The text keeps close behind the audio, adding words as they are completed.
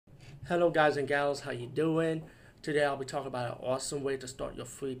Hello, guys and gals. How you doing? Today I'll be talking about an awesome way to start your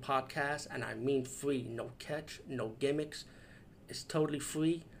free podcast, and I mean free. No catch, no gimmicks. It's totally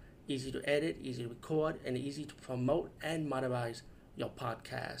free, easy to edit, easy to record, and easy to promote and monetize your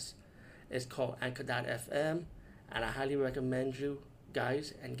podcast. It's called Anchor.fm, and I highly recommend you,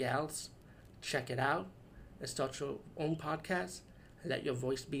 guys and gals, check it out and start your own podcast and let your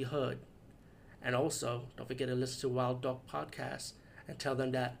voice be heard. And also, don't forget to listen to Wild Dog Podcast and tell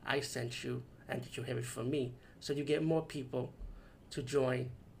them that I sent you and that you hear it from me. So you get more people to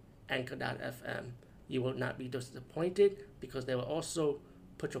join Anchor.fm. You will not be disappointed because they will also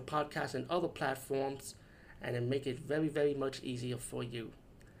put your podcast in other platforms and then make it very, very much easier for you.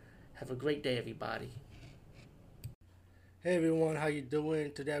 Have a great day, everybody. Hey everyone, how you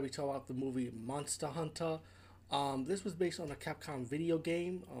doing? Today we talk about the movie Monster Hunter. This was based on a Capcom video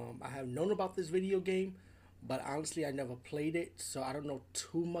game. I have known about this video game, but honestly I never played it, so I don't know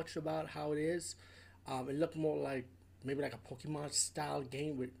too much about how it is. It looked more like maybe like a Pokemon style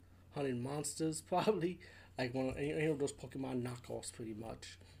game with hunting monsters, probably like one of any of those Pokemon knockoffs, pretty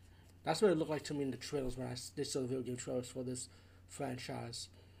much. That's what it looked like to me in the trailers when I did saw the video game trailers for this franchise.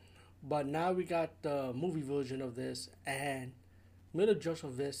 But now we got the movie version of this, and Mila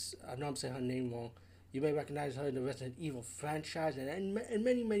Jovovich, I know I'm saying her name wrong. You may recognize her in the Resident Evil franchise and in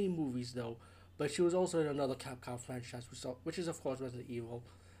many, many movies, though. But she was also in another Capcom franchise, which is, of course, Resident Evil.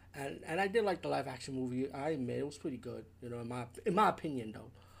 And I did like the live action movie. I admit it was pretty good, in my opinion,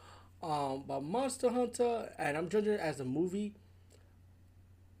 though. But Monster Hunter, and I'm judging it as a movie,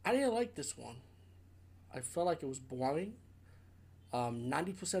 I didn't like this one. I felt like it was boring.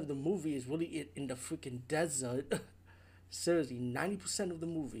 90% of the movie is really in the freaking desert. Seriously, 90% of the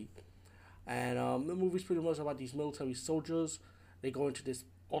movie. And the movie's pretty much about these military soldiers. They go into this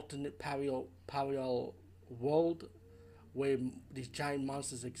alternate parallel world where these giant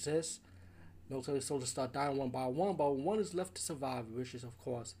monsters exist. Military soldiers start dying one by one, but one is left to survive, which is, of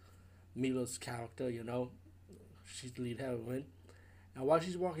course, Mila's character, She's the lead heroine. And while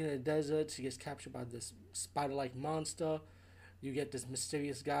she's walking in the desert, she gets captured by this spider-like monster. You get this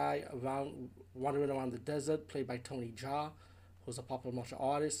mysterious guy wandering around the desert, played by Tony Jaa, who's a popular martial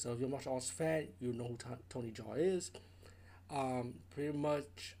artist. So if you're a martial arts fan, you know who Tony Jaa is. Pretty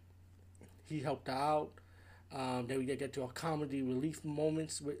much, he helped out. Then we get to a comedy relief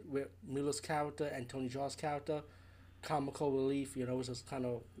moments with Mila's character and Tony Jaa's character. Comical relief, it was just kind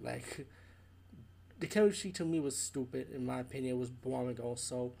of like the chemistry to me was stupid. In my opinion, it was boring.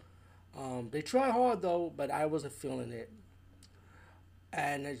 Also, they try hard though, but I wasn't feeling it.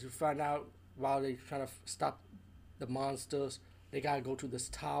 And as you find out, while they trying to stop the monsters, they gotta go to this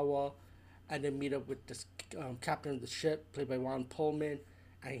tower, and then meet up with this captain of the ship, played by Ron Perlman,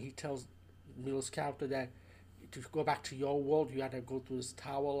 and he tells Mila's character that to go back to your world, you have to go through this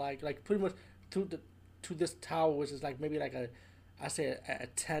tower, like pretty much to this tower, which is like maybe like a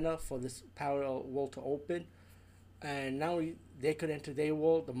tenner for this parallel world to open, and now they could enter their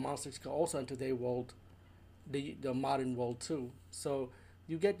world, the monsters could also enter their world, the modern world too. So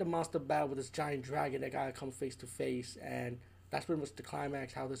you get the monster battle with this giant dragon that gotta come face to face, and that's pretty much the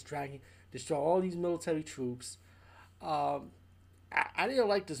climax. How this dragon destroy all these military troops. I didn't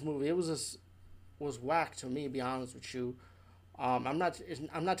like this movie. It was whack to me. To be honest with you, I'm not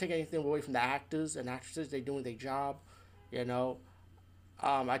taking anything away from the actors and actresses. They doing their job, you know.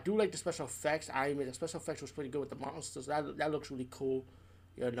 I do like the special effects. I admit the special effects was pretty good with the monsters. That looks really cool,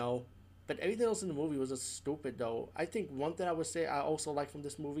 you know. But everything else in the movie was just stupid, though. I think one thing I would say I also like from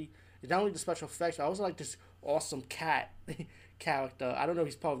this movie is not only the special effects, but I also like this awesome cat character. I don't know if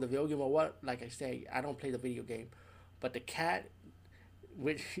he's part of the video game or what. Like I say, I don't play the video game. But the cat,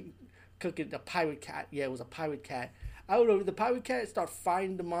 which cooking the pirate cat, yeah, it was a pirate cat. I don't know if the pirate cat start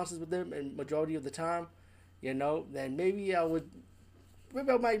fighting the monsters with them, and majority of the time, then maybe I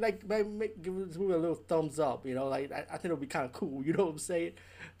might give this movie a little thumbs up, like I think it'll be kind of cool, you know what I'm saying?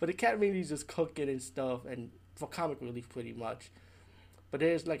 But the cat mainly is just cooking and stuff, and for comic relief pretty much. But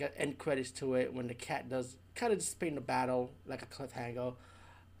there's like an end credits to it when the cat does kind of participate in the battle, like a cliffhanger.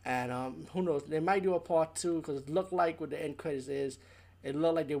 And who knows, they might do a part two, because it looked like what the end credits is, it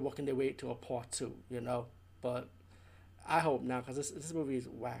looked like they're working their way to a part two, But I hope not, because this movie is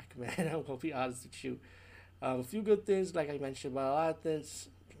whack, man. I'm gonna be honest with you. A few good things, like I mentioned, but a lot of things,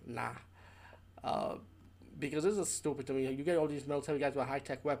 nah. Uh, because this is stupid to me. You get all these military guys with high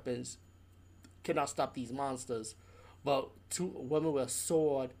tech weapons, cannot stop these monsters. But two women with a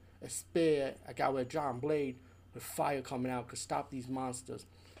sword, a spear, a guy with a giant blade with fire coming out could stop these monsters.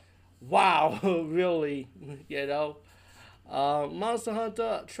 Wow, really? Monster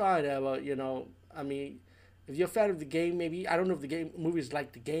Hunter, try that, but I mean, if you're a fan of the game, maybe I don't know if the game movie is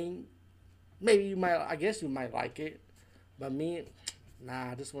like the game, maybe you might. I guess you might like it, but me,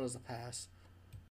 nah. This one is a pass.